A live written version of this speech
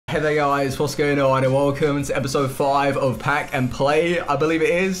Hey there guys, what's going on and welcome to episode 5 of Pack and Play. I believe it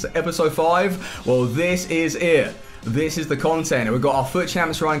is episode 5. Well, this is it. This is the content. We've got our FUT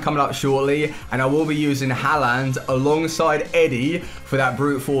Champs run coming up shortly, and I will be using Haaland alongside Eddie for that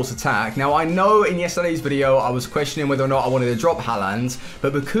brute force attack. Now, I know in yesterday's video I was questioning whether or not I wanted to drop Haaland,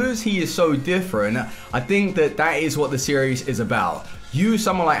 but because he is so different, I think that that is what the series is about. Use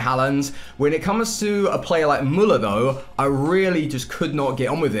someone like Haaland. When it comes to a player like Muller though, I really just could not get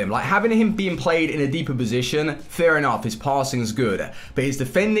on with him. Like having him being played in a deeper position, fair enough, his passing is good, but his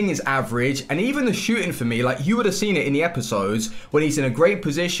defending is average, and even the shooting for me, like you would have seen it in the episodes, when he's in a great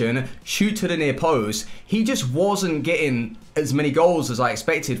position, shoot to the near post, he just wasn't getting as many goals as I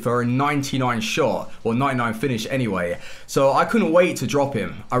expected for a 99 shot, or 99 finish anyway. So I couldn't wait to drop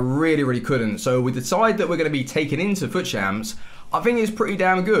him. I really couldn't. So with the side that we're going to be taking into FUT Champs, I think it's pretty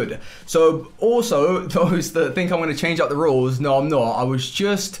damn good. So also, those that think I'm going to change up the rules, no I'm not. I was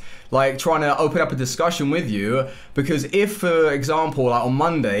just like trying to open up a discussion with you, because if for example like on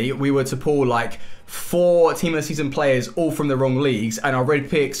Monday we were to pull like 4 team of the season players all from the wrong leagues and our red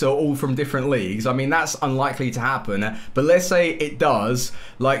picks are all from different leagues, I mean that's unlikely to happen, but let's say it does,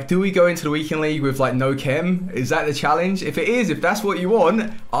 like do we go into the weekend league with like no chem? Is that the challenge? If it is, if that's what you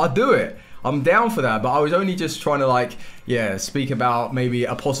want, I'll do it. I'm down for that, but I was only just trying to like, yeah, speak about maybe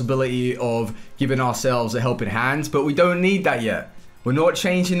a possibility of giving ourselves a helping hand, but we don't need that yet. We're not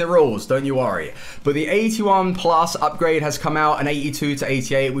changing the rules, don't you worry. But the 81 plus upgrade has come out, an 82 to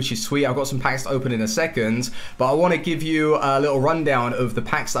 88, which is sweet. I've got some packs to open in a second, but I want to give you a little rundown of the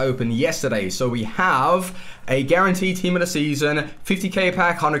packs that opened yesterday. So we have a guaranteed team of the season, 50k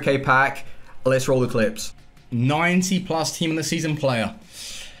pack, 100k pack. Let's roll the clips. 90 plus team of the season player.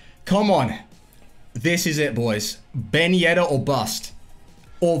 Come on. This is it, boys. Ben Yedder or bust.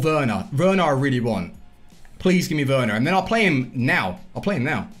 Or Werner. Werner I really want. Please give me Werner. And then I'll play him now. I'll play him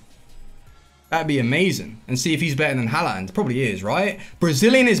now. That'd be amazing. And see if he's better than Haaland. Probably is, right?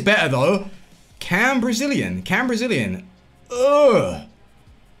 Brazilian is better, though. Can Brazilian. Ugh.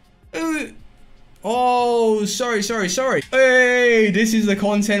 Oh, sorry. Hey, this is the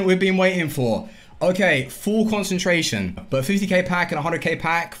content we've been waiting for. Okay, full concentration, but 50k pack and 100k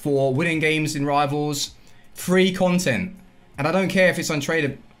pack for winning games in Rivals. Free content. And I don't care if it's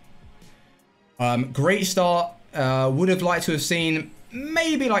untraded. Great start. Would have liked to have seen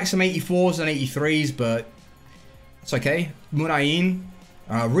maybe like some 84s and 83s, but it's okay. Munayin.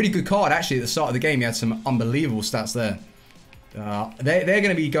 Really good card, actually, at the start of the game. He had some unbelievable stats there. They're going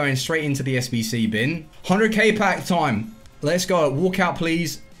to be going straight into the SBC bin. 100k pack time. Let's go. Walk out,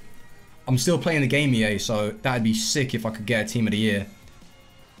 please. I'm still playing the game, EA, so that'd be sick if I could get a team of the year.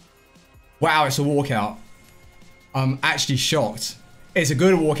 Wow, it's a walkout. I'm actually shocked. It's a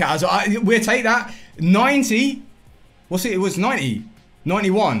good walkout. We'll take that. 90. What's it? It was 90.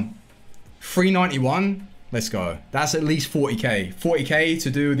 91. 391. Let's go. That's at least 40k. 40k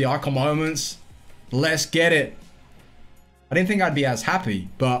to do the icon moments. Let's get it. I didn't think I'd be as happy,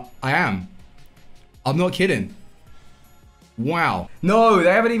 but I am. I'm not kidding. Wow. No,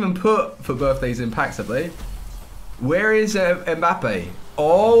 they haven't even put for birthdays in packs, have they? Where is Mbappe?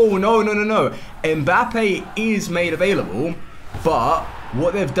 Oh, no. Mbappe is made available, but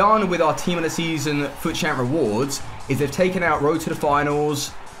what they've done with our Team of the Season FUT Champ rewards is they've taken out Road to the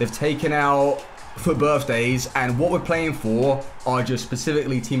Finals, they've taken out for birthdays, and what we're playing for are just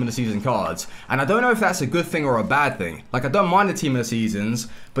specifically Team of the Season cards. And I don't know if that's a good thing or a bad thing. Like, I don't mind the Team of the Seasons,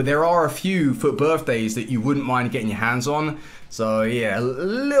 but there are a few for birthdays that you wouldn't mind getting your hands on. So yeah, a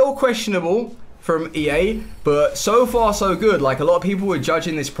little questionable from EA, but so far so good. Like, a lot of people were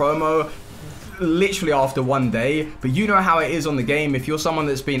judging this promo literally after one day, but you know how it is on the game. If you're someone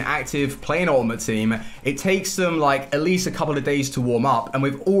that's been active playing Ultimate Team, it takes them like at least a couple of days to warm up, and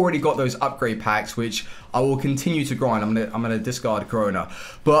we've already got those upgrade packs, which I will continue to grind. I'm gonna discard Corona,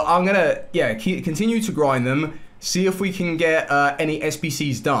 but I'm gonna continue to grind them, see if we can get any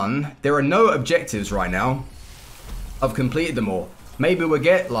SBCs done. There are no objectives right now. I've completed them all. Maybe we'll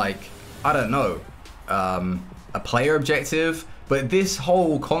get like, I don't know, a player objective. But this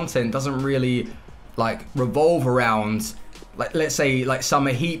whole content doesn't really like revolve around, like, let's say like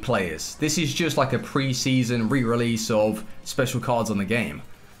Summer Heat players. This is just like a pre-season re-release of special cards on the game.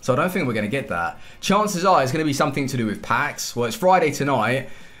 So I don't think we're going to get that. Chances are it's going to be something to do with packs. Well, it's Friday tonight.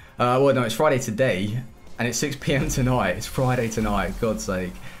 Well, no, it's Friday today. And it's 6 PM tonight. It's Friday tonight, God's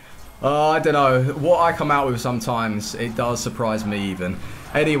sake. I don't know. What I come out with sometimes, it does surprise me even.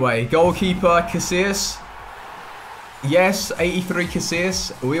 Anyway, goalkeeper, Casillas. Yes, 83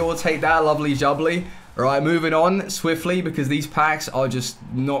 Casillas. We will take that, lovely jubbly. Alright, moving on swiftly because these packs are just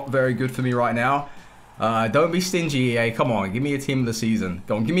not very good for me right now. Don't be stingy, EA. Come on, give me a team of the season.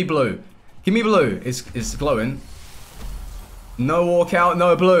 Go on, give me blue. Give me blue. It's glowing. No walkout,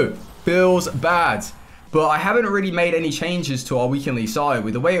 no blue. Feels bad. But I haven't really made any changes to our weekend side.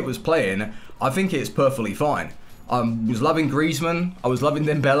 With the way it was playing, I think it's perfectly fine. I was loving Griezmann. I was loving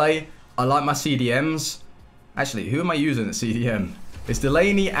Dembele. I like my CDMs. Actually, who am I using at CDM? It's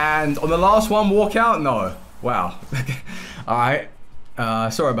Delaney and on the last one, walkout? No. Wow. Alright.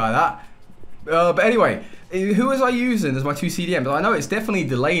 Sorry about that. But anyway, who was I using as my 2 CDMs? I know it's definitely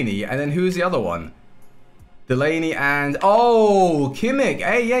Delaney. And then who's the other one? Delaney and... Oh, Kimmich.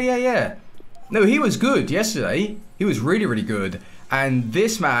 Hey, yeah. No, he was good yesterday. He was really, really good. And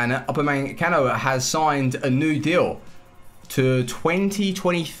this man, Upamecano, has signed a new deal to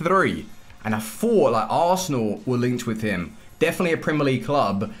 2023. And I thought like Arsenal were linked with him. Definitely a Premier League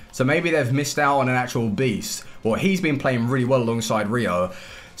club. So maybe they've missed out on an actual beast. Well, he's been playing really well alongside Rio.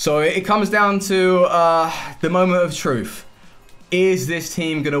 So it comes down to the moment of truth. Is this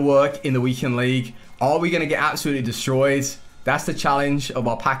team going to work in the weekend league? Are we going to get absolutely destroyed? That's the challenge of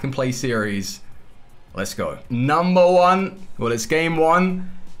our pack and play series. Let's go. Number 1. Well, it's game 1.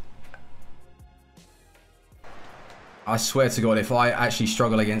 I swear to God, if I actually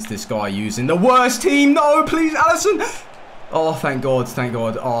struggle against this guy using the worst team. No, please, Allison. Oh, thank God. Thank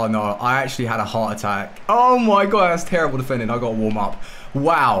God. Oh, no. I actually had a heart attack. Oh, my God. That's terrible defending. I got to warm up.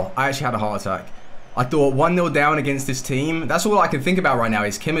 Wow. I actually had a heart attack. I thought 1-0 down against this team. That's all I can think about right now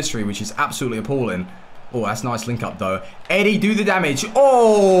is chemistry, which is absolutely appalling. Oh, that's a nice link up though. Eddie, do the damage.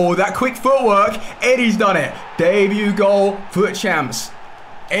 Oh, that quick footwork. Eddie's done it. Debut goal, foot champs.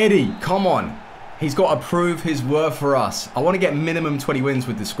 Eddie, come on. He's got to prove his worth for us. I want to get minimum 20 wins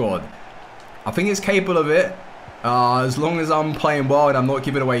with the squad. I think it's capable of it. As long as I'm playing well and I'm not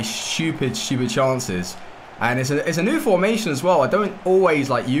giving away stupid chances. And it's a new formation as well. I don't always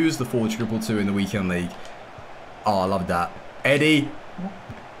like use the 4-2-2 in the weekend league. Oh, I love that. Eddie.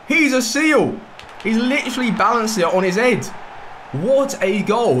 He's a seal. He's literally balanced it on his head. What a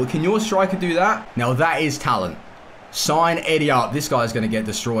goal. Can your striker do that? Now that is talent. Sign Eddie up. This guy's going to get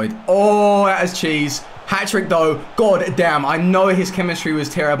destroyed. Oh, that is cheese. Hat-trick though. God damn. I know his chemistry was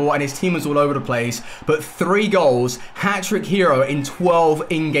terrible and his team was all over the place. But 3 goals. Hat-trick hero in 12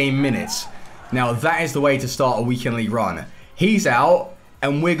 in-game minutes. Now that is the way to start a weekend league run. He's out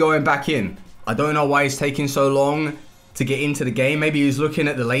and we're going back in. I don't know why he's taking so long to get into the game. Maybe he's looking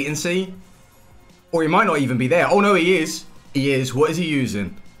at the latency. Or he might not even be there. Oh, no, he is. He is. What is he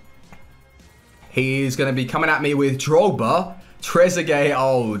using? He's going to be coming at me with Drogba. Trezeguet.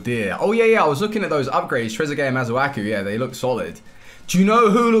 Oh, dear. Oh, yeah. I was looking at those upgrades. Trezeguet and Masuaku. Yeah, they look solid. Do you know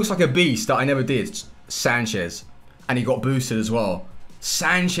who looks like a beast that I never did? Sanchez. And he got boosted as well.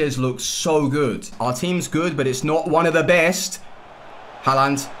 Sanchez looks so good. Our team's good, but it's not one of the best.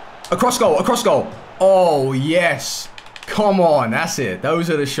 Haaland. Across goal. Across goal. Oh, yes. Come on. That's it. Those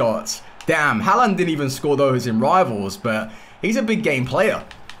are the shots. Damn, Haaland didn't even score those in Rivals, but he's a big game player.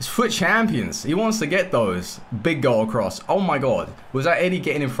 He's foot champions. He wants to get those. Big goal across. Oh my God. Was that Eddie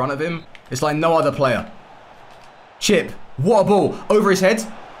getting in front of him? It's like no other player. Chip. What a ball. Over his head.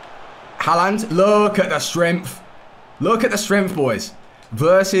 Haaland. Look at the strength. Look at the strength, boys.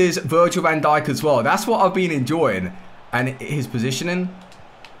 Versus Virgil van Dijk as well. That's what I've been enjoying. And his positioning.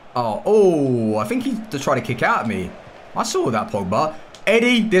 Oh, I think he tried to kick out at me. I saw that, Pogba.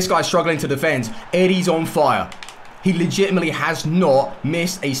 Eddie, this guy's struggling to defend. Eddie's on fire. He legitimately has not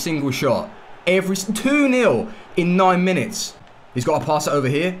missed a single shot. 2-0 in 9 minutes. He's got to pass it over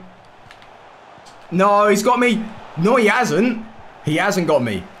here. No, he's got me. No, he hasn't. He hasn't got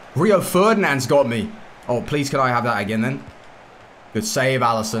me. Rio Ferdinand's got me. Oh, please can I have that again then? Good save,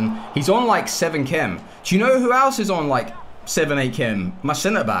 Allison. He's on like 7 chem. Do you know who else is on like 7, 8 chem? My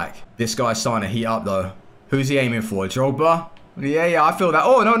centre back. This guy's starting to heat up though. Who's he aiming for? Drogba? Yeah, I feel that.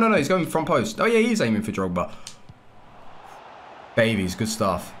 Oh, no, he's going front post. Oh, yeah, he's aiming for Drogba. Babies, good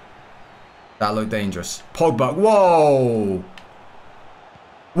stuff. That looked dangerous. Pogba. Whoa.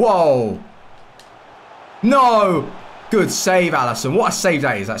 Whoa. No. Good save, Allison. What a save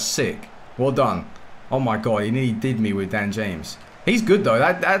that is. That's sick. Well done. Oh, my God. He nearly did me with Dan James. He's good, though.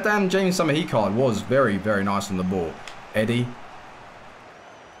 That Dan James summer heat card was very, very nice on the ball. Eddie.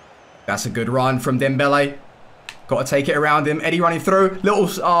 That's a good run from Dembele. Got to take it around him. Eddie running through. Little...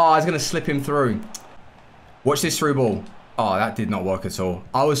 Oh, he's going to slip him through. Watch this through ball. Oh, that did not work at all.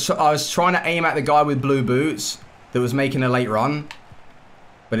 I was trying to aim at the guy with blue boots that was making a late run.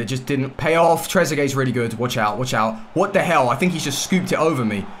 But it just didn't pay off. Trezeguet's really good. Watch out. Watch out. What the hell? I think he's just scooped it over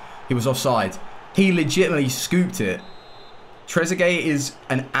me. He was offside. He legitimately scooped it. Trezeguet is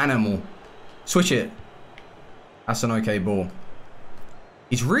an animal. Switch it. That's an okay ball.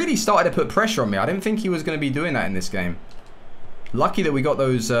 He's really started to put pressure on me. I didn't think he was going to be doing that in this game. Lucky that we got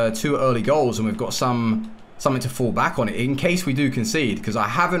those 2 early goals and we've got something to fall back on it in case we do concede, because I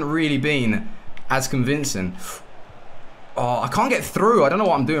haven't really been as convincing. Oh, I can't get through. I don't know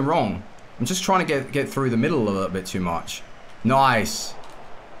what I'm doing wrong. I'm just trying to get through the middle a little bit too much. Nice.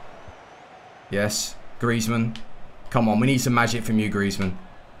 Yes, Griezmann. Come on, we need some magic from you, Griezmann.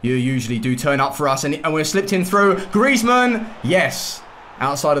 You usually do turn up for us, and we're slipped in through. Griezmann! Yes.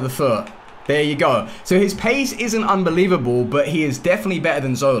 Outside of the foot. There you go. So his pace isn't unbelievable, but he is definitely better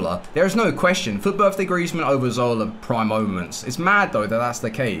than Zola. There is no question. Foot birthday Griezmann over Zola prime moments. It's mad, though, that that's the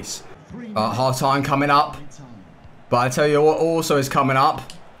case. Half time coming up. But I tell you what also is coming up.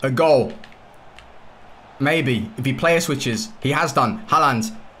 A goal. Maybe. If he player switches. He has done.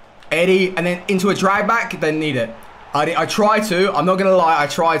 Haaland. Eddie. And then into a drag back. Didn't need it. I tried to. I'm not going to lie. I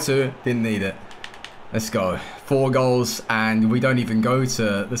tried to. Didn't need it. Let's go. 4 goals, and we don't even go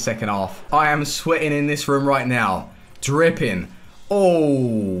to the second half. I am sweating in this room right now. Dripping.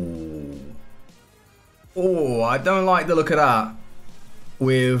 Oh. Oh, I don't like the look of that.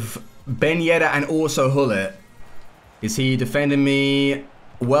 With Ben Yedder and also Hullet. Is he defending me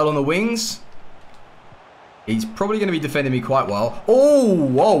well on the wings? He's probably going to be defending me quite well. Oh,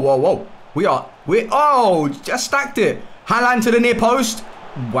 whoa, whoa, whoa. Oh, just stacked it. Haaland to the near post.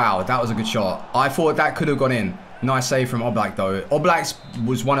 Wow, that was a good shot. I thought that could have gone in. Nice save from Oblak, though. Oblak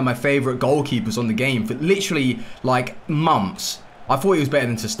was one of my favourite goalkeepers on the game for literally, like, months. I thought he was better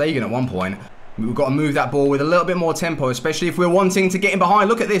than ter Stegen at one point. We've got to move that ball with a little bit more tempo, especially if we're wanting to get in behind.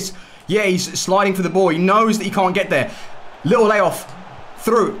 Look at this. Yeah, he's sliding for the ball. He knows that he can't get there. Little layoff.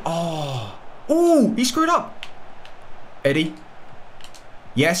 Through. Oh. Oh, he screwed up. Eddie.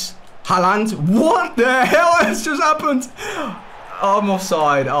 Yes. Haaland. What the hell has just happened? I'm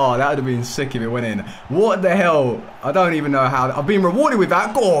offside. Oh, that would have been sick if it went in. What the hell? I don't even know how. I've been rewarded with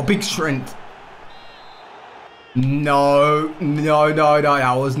that. Oh, big strength. No.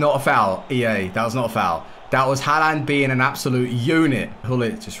 That was not a foul. EA, that was not a foul. That was Haaland being an absolute unit.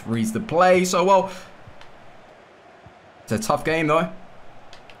 Hullet just reads the play so well. It's a tough game, though.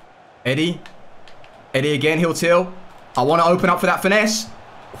 Eddie. Eddie again. He'll till. I want to open up for that finesse.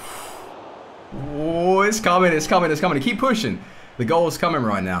 Oh, it's coming. It's coming. It's coming. Keep pushing. The goal is coming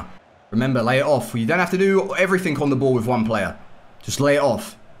right now. Remember, lay it off. You don't have to do everything on the ball with one player. Just lay it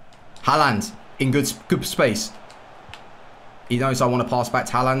off. Haaland in good space. He knows I want to pass back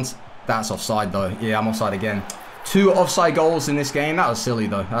to Haaland. That's offside, though. Yeah, I'm offside again. 2 offside goals in this game. That was silly,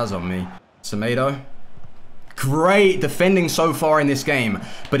 though. That was on me. Semedo. Great defending so far in this game.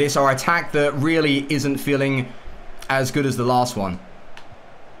 But it's our attack that really isn't feeling as good as the last one.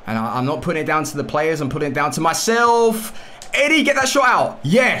 And I'm not putting it down to the players. I'm putting it down to myself. Eddie, get that shot out.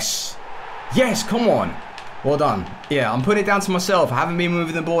 Yes. Yes, come on. Well done. Yeah, I'm putting it down to myself. I haven't been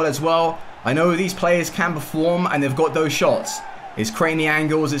moving the ball as well. I know these players can perform and they've got those shots. It's creating the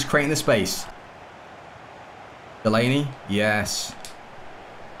angles. It's creating the space. Delaney. Yes.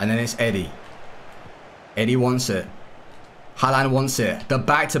 And then it's Eddie. Eddie wants it. Haaland wants it. The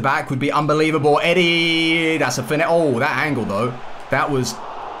back-to-back would be unbelievable. Eddie. That's a finesse. Oh, that angle, though. That was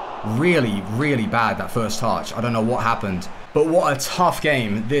really, really bad, that first touch. I don't know what happened. But what a tough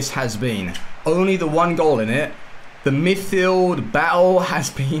game this has been. Only the 1 goal in it. The midfield battle has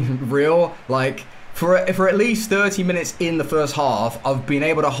been real. Like, for at least 30 minutes in the first half, I've been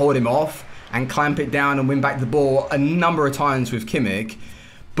able to hold him off and clamp it down and win back the ball a number of times with Kimmich.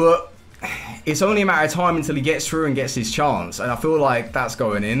 But it's only a matter of time until he gets through and gets his chance. And I feel like that's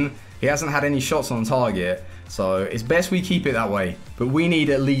going in. He hasn't had any shots on target. So it's best we keep it that way. But we need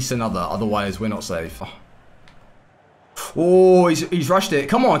at least another. Otherwise, we're not safe. Oh, he's rushed it.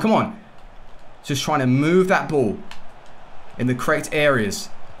 Come on, come on. Just trying to move that ball in the correct areas.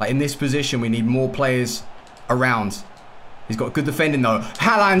 Like in this position, we need more players around. He's got good defending though.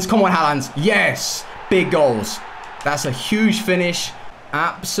 Haaland, come on Haaland. Yes, big goals. That's a huge finish.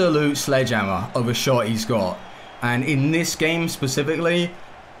 Absolute sledgehammer of a shot he's got. And in this game specifically,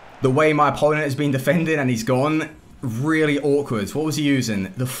 the way my opponent has been defending and he's gone, really awkward. What was he using?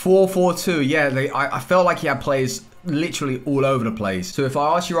 The 4-4-2. Yeah, I felt like he had players literally all over the place. So if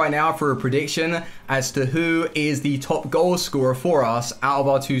I ask you right now for a prediction as to who is the top goal scorer for us out of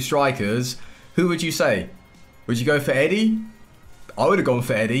our 2 strikers, who would you say? Would you go for Eddie? I would have gone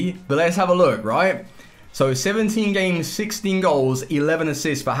for Eddie, but let's have a look, right? So 17 games, 16 goals, 11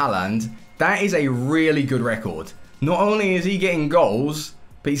 assists for Haaland. That is a really good record. Not only is he getting goals,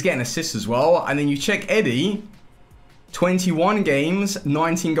 but he's getting assists as well. And then you check Eddie, 21 games,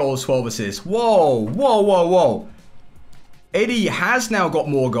 19 goals, 12 assists. Whoa, whoa, whoa, whoa. Eddie has now got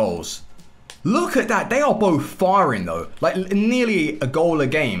more goals. Look at that. They are both firing though. Like nearly a goal a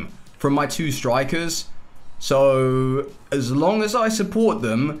game from my two strikers. So as long as I support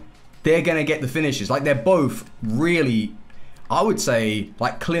them, they're going to get the finishes. Like they're both really, I would say,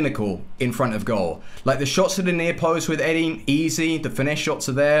 like clinical in front of goal. Like the shots to the near post with Eddie, easy. The finesse shots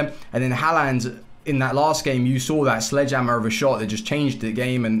are there. And then Haaland, in that last game, you saw that sledgehammer of a shot that just changed the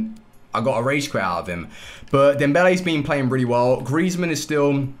game, and I got a rage quit out of him. But Dembele's been playing really well. Griezmann is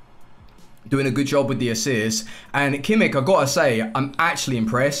still doing a good job with the assists. And Kimmich, I've got to say, I'm actually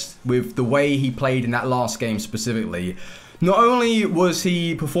impressed with the way he played in that last game specifically. Not only was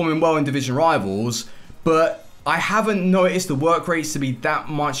he performing well in division rivals, but I haven't noticed the work rates to be that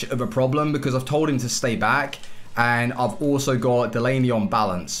much of a problem because I've told him to stay back. And I've also got Delaney on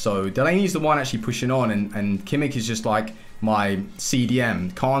balance. So Delaney's the one actually pushing on, and Kimmich is just like my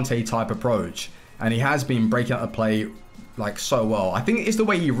CDM, Kante type approach. And he has been breaking out the play like so well. I think it's the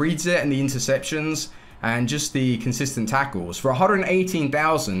way he reads it and the interceptions and just the consistent tackles. For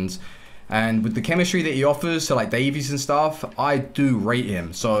 118,000 and with the chemistry that he offers to like Davies and stuff, I do rate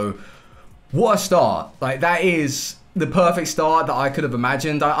him. So what a start. Like that is the perfect start that I could have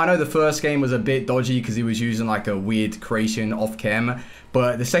imagined. I know the first game was a bit dodgy because he was using like a weird creation off chem,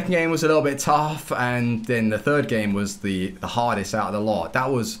 but the second game was a little bit tough, and then the third game was the hardest out of the lot. That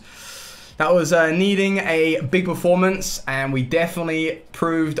was needing a big performance, and we definitely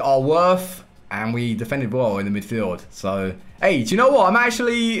proved our worth, and we defended well in the midfield. So hey, do you know what?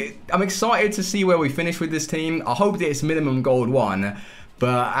 I'm excited to see where we finish with this team. I hope that it's minimum gold 1,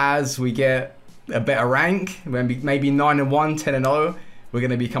 but as we get a better rank, maybe 9-1, 10-0, we're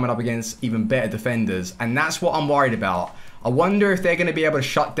going to be coming up against even better defenders, and that's what I'm worried about. I wonder if they're going to be able to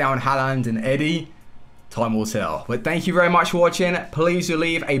shut down Haaland and Eddie. Time will tell. But thank you very much for watching. Please do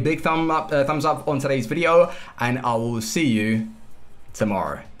leave a big thumbs up on today's video, and I will see you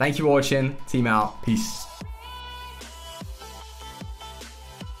tomorrow. Thank you for watching. Team out. Peace.